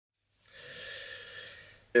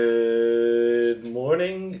Good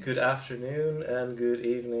morning, good afternoon, and good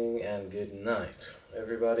evening, and good night,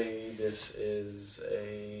 everybody. This is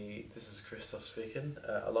Christof speaking.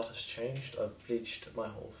 A lot has changed. I've bleached my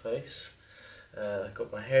whole face, got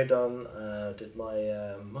my hair done, did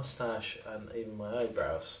my mustache, and even my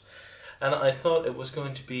eyebrows. And I thought it was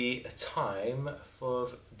going to be a time for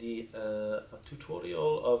the a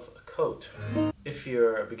tutorial of a code. If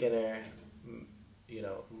you're a beginner, you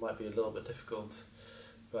know, it might be a little bit difficult.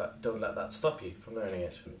 But don't let that stop you from learning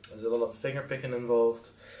it. There's a lot of finger picking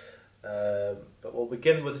involved, but we'll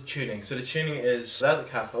begin with the tuning. So the tuning is, without the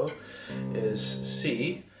capo, is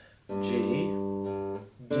C, G,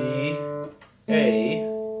 D, A,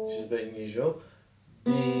 which is a bit unusual,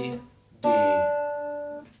 D, D.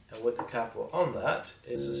 And with the capo on that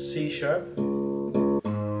is a C sharp,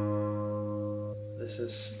 this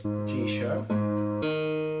is G sharp,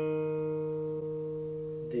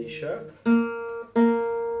 D sharp,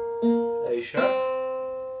 A sharp,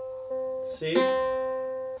 C,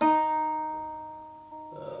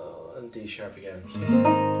 and D sharp again. So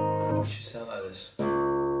it should sound like this.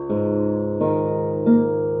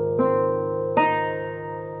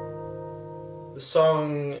 The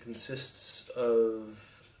song consists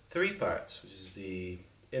of 3 parts, which is the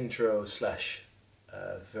intro slash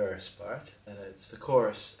verse part, and it's the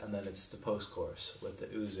chorus, and then it's the post-chorus with the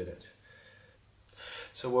ooze in it.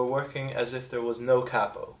 So we're working as if there was no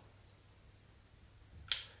capo.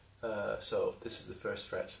 So this is the 1st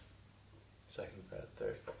fret, 2nd fret,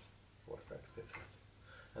 3rd fret, 4th fret, 5th fret,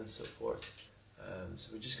 and so forth.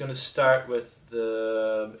 So we're just going to start with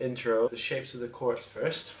the intro, the shapes of the chords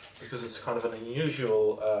first, because it's kind of an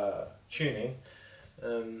unusual tuning.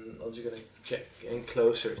 I'm just going to get in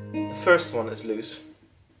closer. The first one is loose.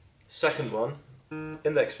 Second one,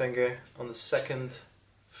 index finger on the 2nd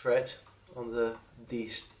fret on the D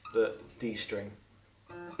string.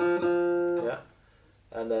 Yeah.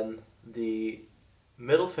 And then the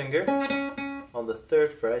middle finger on the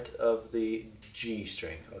 3rd fret of the G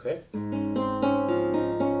string, okay? You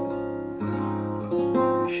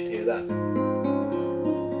should hear that.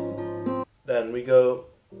 Then we go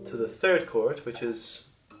to the 3rd chord, which is,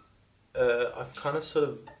 I've kind of sort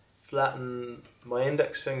of flattened my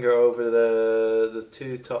index finger over the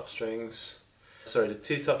 2 top strings, the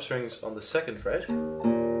 2 top strings on the 2nd fret.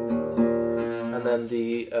 And then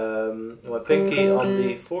my pinky on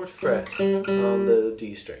the 4th fret on the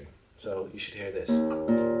D string. So you should hear this.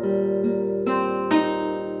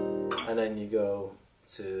 And then you go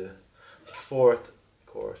to the 4th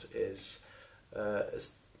chord is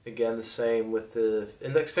again the same with the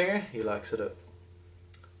index finger. You like sort of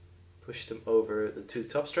push them over the 2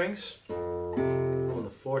 top strings on the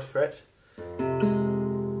 4th fret.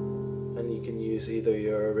 And you can use either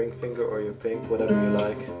your ring finger or your pink, whatever you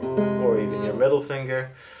like, or even your middle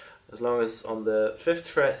finger, as long as it's on the 5th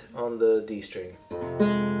fret on the D string.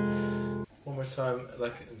 One more time,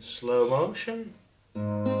 like in slow motion.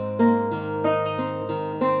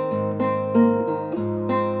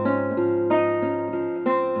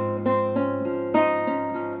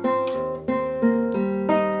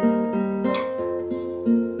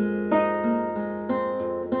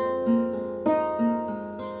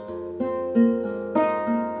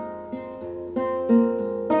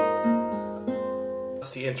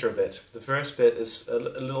 That's the intro bit. The first bit is a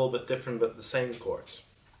little bit different, but the same chords.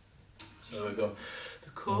 So we go. The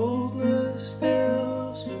coldness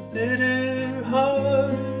stills a bitter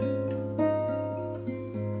heart,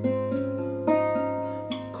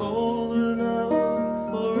 cold enough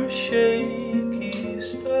for a shaky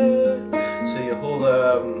start. So you hold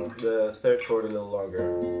the 3rd chord a little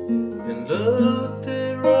longer. And looked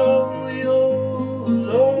it wrongly all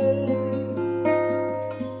alone.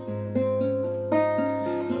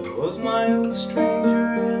 Was my own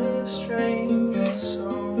stranger in a stranger's song.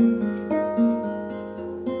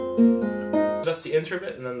 That's the intro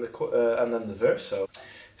bit, and then the verse.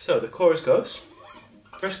 So the chorus goes.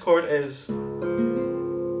 First chord is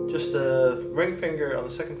just the ring finger on the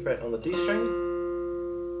 2nd fret on the D string.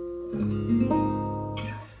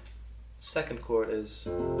 2nd chord is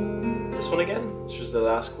this one again. It's just the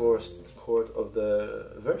last chord of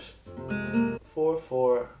the verse. 4,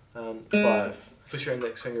 4, and 5. Push your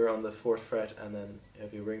index finger on the 4th fret, and then you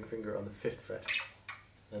have your ring finger on the 5th fret.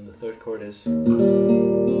 And the 3rd chord is,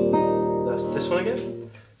 that's this one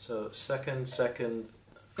again. So 2nd, 2nd,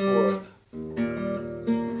 4th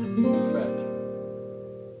fret.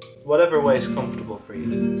 Whatever way is comfortable for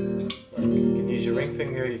you. Like, you can use your ring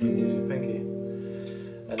finger, you can use your pinky.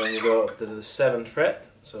 And then you go up to the 7th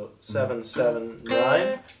fret. So 7, 7,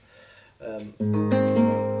 9.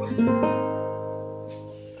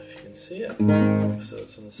 see it? So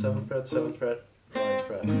it's on the 7th fret, 7th fret, 9th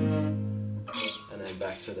fret, and then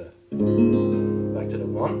back to the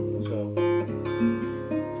 1. So,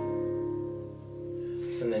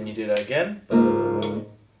 and then you do that again.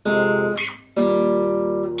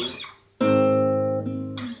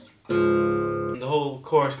 And the whole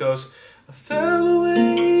chorus goes, I fell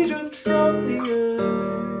away, jumped from the earth,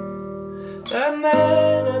 and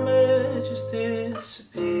then I may just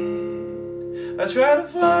disappeared. I tried to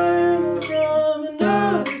find him from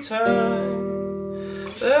another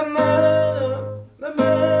time. That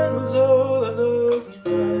man was all I know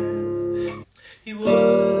in life. He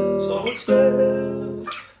was all that's left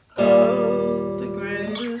of the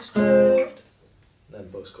greatest left. Then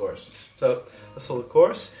post chorus. So that's all the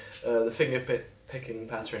chorus. The finger picking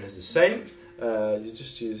pattern is the same. You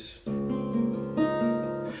just use.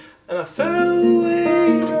 And I fell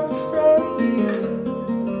away from the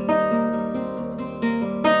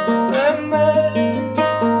and then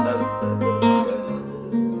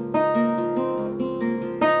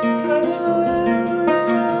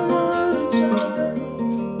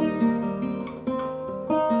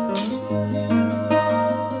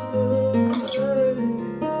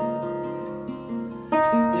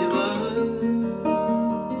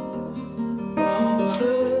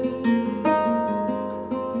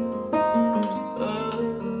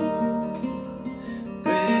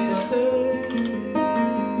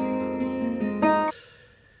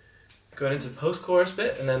going into the post-chorus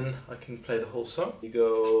bit, and then I can play the whole song. You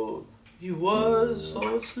go, he was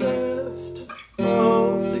all that's left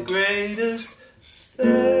of the greatest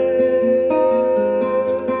theft.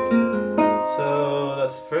 So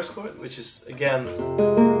that's the first chord, which is, again,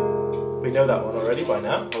 we know that one already by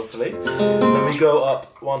now, hopefully. Then we go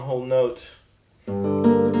up one whole note,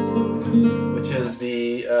 which is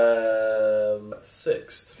the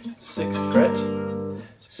 6th fret.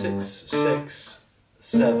 6, 6,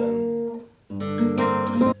 7.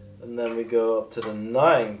 And then we go up to the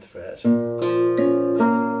 9th fret.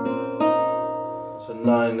 So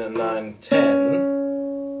 9 and 9, 10.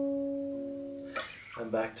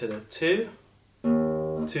 And back to the 2,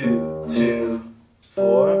 2, 2,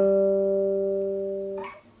 4.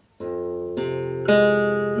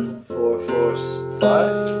 4, 4,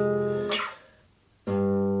 5.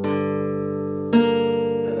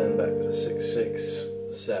 And then back to the 6, 6,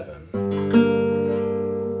 7.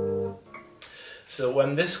 So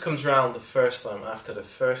when this comes round the first time after the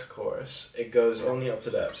first chorus, it goes only up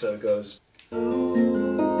to that. So it goes.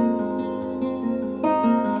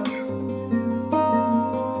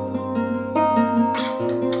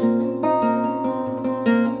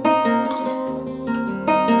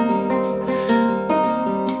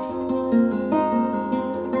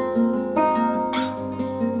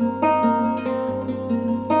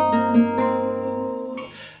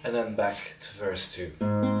 And then back to verse 2.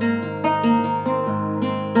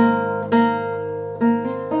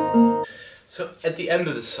 So at the end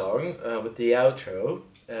of the song, with the outro,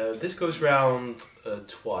 this goes round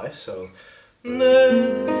twice, so. And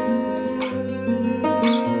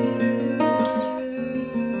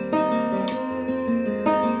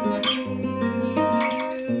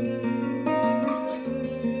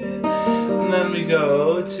then we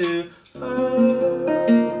go to.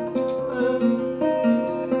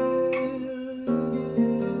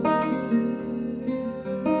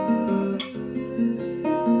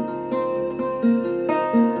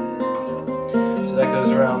 So that goes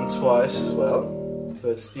around twice as well. So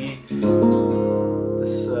it's this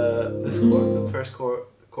chord, the first chord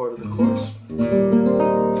of the chorus,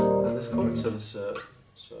 and this chord. So this the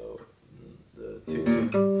 2,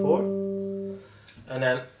 2, 4, and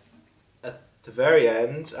then at the very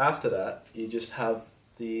end, after that, you just have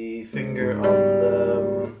the finger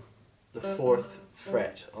on the 4th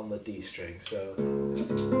fret on the D string. So and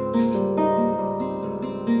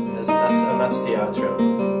that's the outro.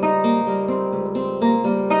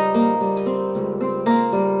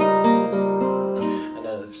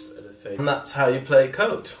 And that's how you play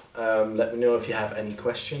Code. Let me know if you have any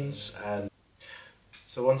questions. And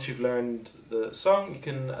so once you've learned the song, you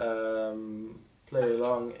can play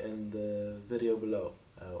along in the video below,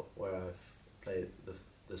 where I've played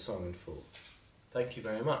the song in full. Thank you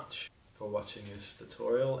very much for watching this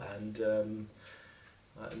tutorial, and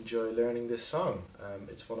I enjoy learning this song.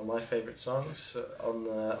 It's one of my favourite songs on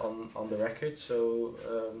the record, so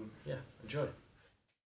yeah, enjoy.